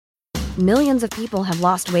Millions of people have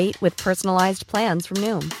lost weight with personalized plans from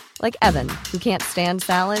Noom. Like Evan, who can't stand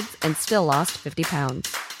salads and still lost 50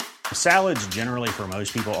 pounds. Salads generally for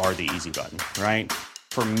most people are the easy button, right?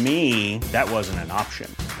 For me, that wasn't an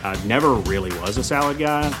option. I never really was a salad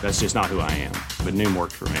guy. That's just not who I am. But Noom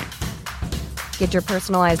worked for me. Get your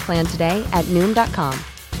personalized plan today at Noom.com.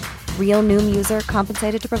 Real Noom user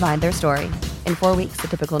compensated to provide their story. In 4 weeks, the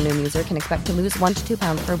typical Noom user can expect to lose 1 to 2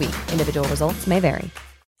 pounds per week. Individual results may vary.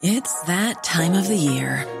 It's that time of the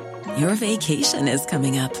year. Your vacation is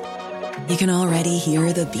coming up. You can already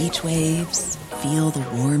hear the beach waves, feel the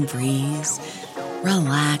warm breeze,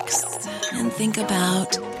 relax, and think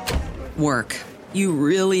about work. You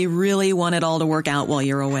really, really want it all to work out while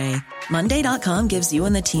you're away. Monday.com gives you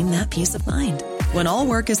and the team that peace of mind. When all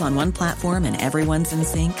work is on one platform and everyone's in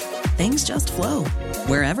sync, things just flow.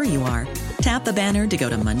 Wherever you are, tap the banner to go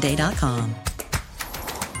to Monday.com.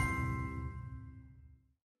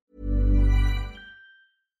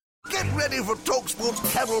 Get ready for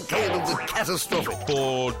TalkSport's cavalcade of the catastrophic.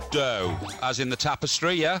 Bordeaux, as in the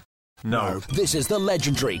tapestry, yeah? No. This is the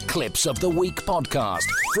legendary Clips of the Week podcast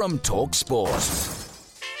from TalkSport.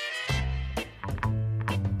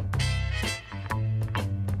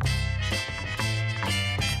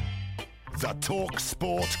 The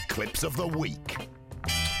TalkSport Clips of the Week.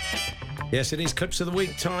 Yes, it is Clips of the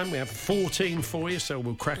Week time. We have 14 for you, so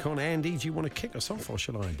we'll crack on. Andy, do you want to kick us off, or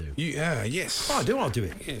shall I do? Yes. Oh, I'll do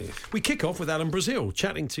it. Yeah. We kick off with Alan Brazil,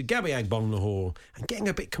 chatting to Gabby Agbonlahor and getting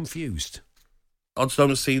a bit confused. I just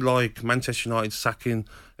don't see, Manchester United sacking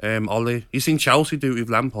Ollie. You seen Chelsea do it with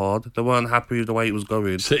Lampard. They weren't happy with the way it was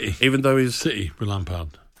going. City. Even though he's... City with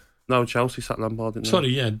Lampard. No, Chelsea sacked Lampard, didn't they? Sorry,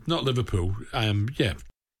 yeah, not Liverpool. Yeah.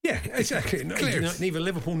 Yeah, exactly. Neither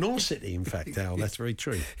Liverpool nor City, in fact, Al. That's very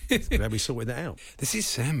true. Glad we sorted that out. This is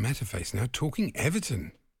Sam Matterface now talking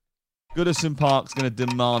Everton. Goodison Park's going to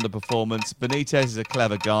demand a performance. Benitez is a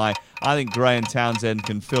clever guy. I think Graham Townsend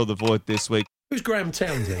can fill the void this week. Who's Graham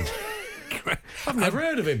Townsend? I've never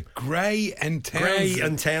heard of him. Gray and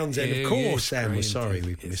Townsend. Of course, Sam. We're sorry,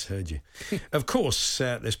 we misheard you. Of course,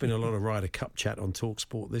 there's been a lot of Ryder Cup chat on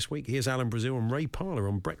TalkSport this week. Here's Alan Brazil and Ray Parlour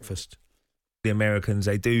on Breakfast. The Americans,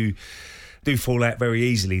 they do fall out very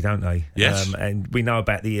easily, don't they? Yes. And we know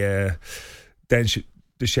about the Dan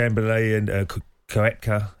Deschambault and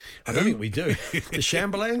Koepka. I don't think we do.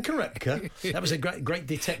 Deschambault and Koepka. That was a great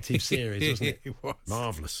detective series, wasn't it? It was.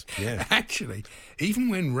 Marvellous, yeah. Actually, even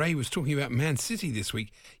when Ray was talking about Man City this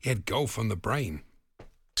week, he had golf on the brain.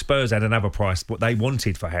 Spurs had another price, what they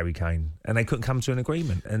wanted for Harry Kane, and they couldn't come to an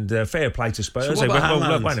agreement. And fair play to Spurs. So They what went, about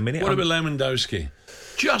well, Haaland? wait a minute. What about Lewandowski?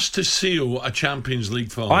 Just to seal a Champions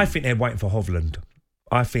League final. I think they're waiting for Hovland.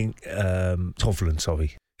 I think Hovland,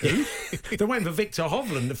 sorry. They're waiting for Victor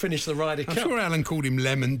Hovland to finish the Ryder Cup. I'm sure Alan called him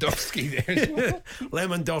Lemondowski there as well.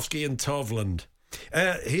 Lemondowski and Tovland.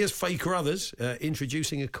 Here's Faye Carruthers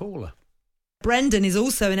introducing a caller. Brendan is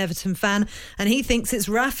also an Everton fan, and he thinks it's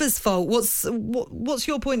Rafa's fault. What's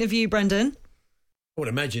your point of view, Brendan? I would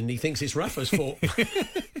imagine he thinks it's Rafa's fault.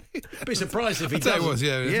 Be surprised if he doesn't. It was,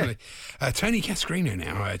 yeah. Tony Cascarino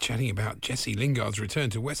now chatting about Jesse Lingard's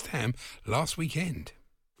return to West Ham last weekend.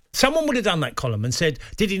 Someone would have done that column and said,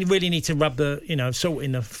 did he really need to rub the salt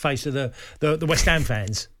in the face of the West Ham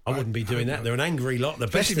fans? I wouldn't be doing that. They're an angry lot. The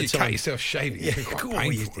best Especially of the if you time. cut yourself shaving. Yeah, quite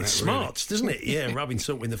painful, it smarts, doesn't it? Yeah, rubbing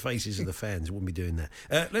salt in the faces of the fans. Wouldn't be doing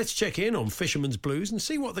that. Let's check in on Fisherman's Blues and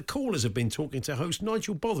see what the callers have been talking to host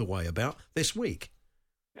Nigel Botherway about this week.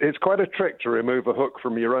 It's quite a trick to remove a hook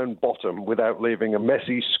from your own bottom without leaving a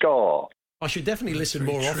messy scar. I should definitely listen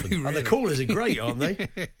more often. Really. The callers are great, aren't they?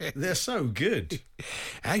 They're so good.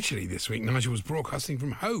 Actually, this week, Nigel was broadcasting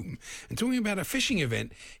from home and talking about a fishing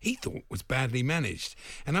event he thought was badly managed.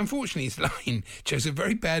 And unfortunately, his line chose a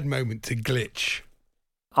very bad moment to glitch.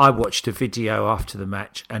 I watched a video after the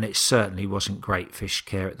match, and it certainly wasn't great fish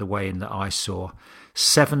care at the weigh-in that I saw.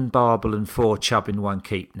 7 barbel and 4 chub in one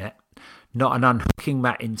keep net. Not an unhooking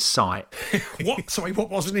mat in sight. What? Sorry, what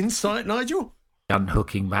wasn't in sight, Nigel?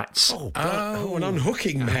 Unhooking mats. An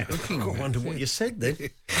unhooking mat. I wonder what you said then.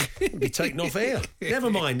 It'll be taken off air. Never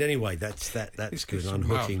mind. Anyway, that's good.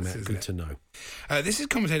 Unhooking mat. Good to know. This is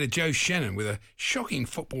commentator Joe Shannon with a shocking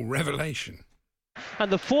football revelation.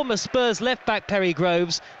 And the former Spurs left-back Perry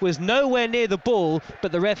Groves was nowhere near the ball,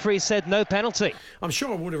 but the referee said no penalty. I'm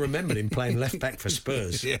sure I would have remembered him playing left-back for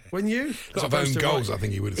Spurs. Yeah. Wouldn't you? Lots of own goals, I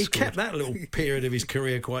think he would have scored. He kept that little period of his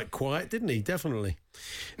career quite quiet, didn't he? Definitely.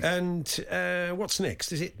 And what's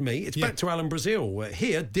next? Is it me? It's back to Alan Brazil,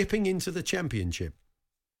 here dipping into the Championship.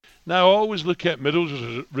 Now, I always look at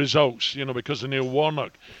Middlesbrough's results, because of Neil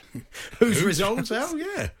Warnock. Whose results? Oh,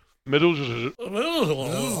 yeah. Middles.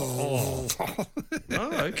 Oh,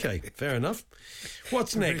 okay, fair enough.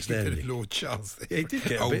 What's next, Really then? good Lord Charles. Yeah, he did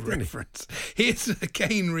get a Old bit, didn't he? reference. Here's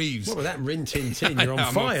Kane Reeves. What with that Rin Tin Tin? You're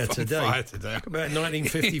on fire today. Fire today. Talk about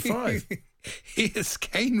 1955. Here's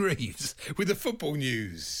Kane Reeves with the football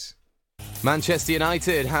news. Manchester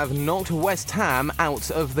United have knocked West Ham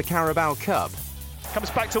out of the Carabao Cup.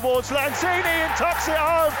 Comes back towards Lanzini and tucks it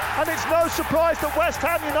home, and it's no surprise that West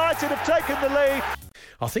Ham United have taken the lead.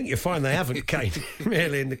 I think you'll find they haven't, Kane,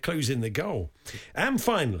 really, and the clue's in the goal. And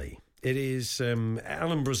finally, it is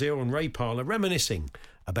Alan Brazil and Ray Parlour reminiscing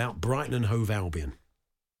about Brighton and Hove Albion.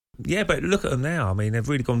 Yeah, but look at them now. I mean, they've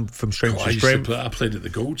really gone from strength to I strength. played at the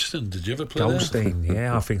Goldstein. Did you ever play Goldstein,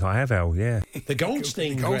 yeah, I think I have, Al, yeah. The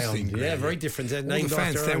Goldstein ground, yeah, very different. They're All named the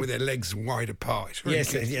fans after stand our with their legs wide apart. It's really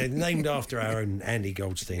yes, good. yeah, named after our own Andy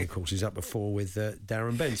Goldstein, of course, who's up before with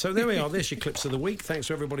Darren Bent. So there we are. There's your clips of the week. Thanks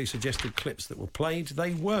to everybody who suggested clips that were played.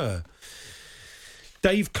 They were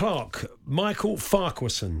Dave Clark, Michael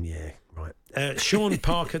Farquharson, yeah, right. Sean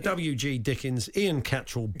Parker, W.G. Dickens, Ian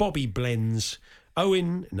Cattrall, Bobby Blends,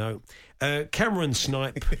 Owen, no, Cameron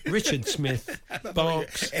Snipe, Richard Smith,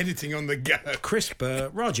 Barks, editing on the go, Chris Burr,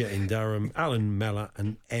 Roger in Durham, Alan Mellor,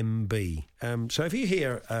 and MB. So if you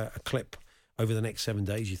hear a clip over the next 7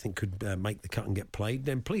 days you think could make the cut and get played,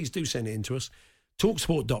 then please do send it in to us.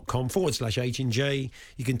 Talksport.com/H&J.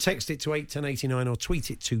 You can text it to 81089 or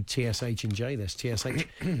tweet it to TSH&J. That's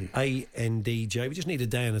TSHANDJ. We just need a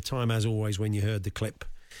day and a time, as always, when you heard the clip.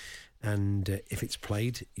 And if it's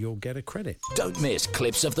played, you'll get a credit. Don't miss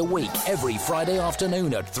Clips of the Week every Friday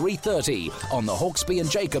afternoon at 3:30 on the Hawksby and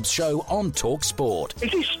Jacobs Show on Talk Sport.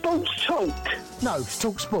 Is it Sports Talk? No, it's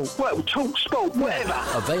Talk Sport. Well, Talk Sport, whatever.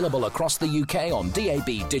 Available across the UK on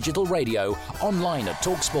DAB Digital Radio, online at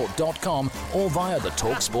talksport.com or via the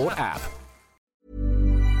Talk Sport app.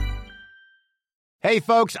 Hey,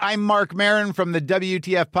 folks, I'm Mark Maron from the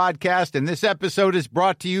WTF Podcast, and this episode is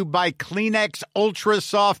brought to you by Kleenex Ultra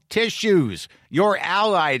Soft Tissues, your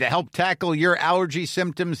ally to help tackle your allergy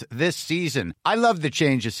symptoms this season. I love the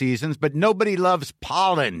change of seasons, but nobody loves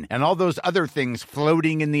pollen and all those other things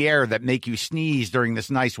floating in the air that make you sneeze during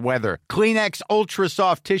this nice weather. Kleenex Ultra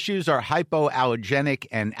Soft Tissues are hypoallergenic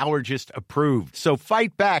and allergist approved, so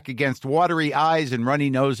fight back against watery eyes and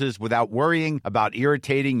runny noses without worrying about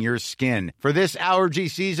irritating your skin. For this allergy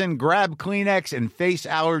season, grab Kleenex and face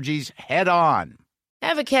allergies head on.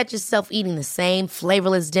 Ever catch yourself eating the same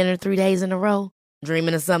flavorless dinner 3 days in a row?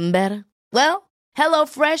 Dreaming of something better? Well,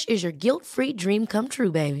 HelloFresh is your guilt-free dream come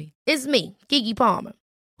true, baby. It's me, Keke Palmer.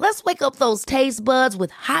 Let's wake up those taste buds with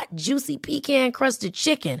hot, juicy pecan-crusted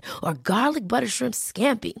chicken or garlic butter shrimp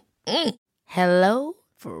scampi. Hello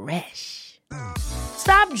Fresh.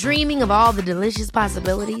 Stop dreaming of all the delicious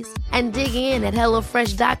possibilities and dig in at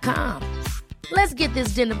HelloFresh.com. Let's get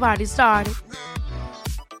this dinner party started.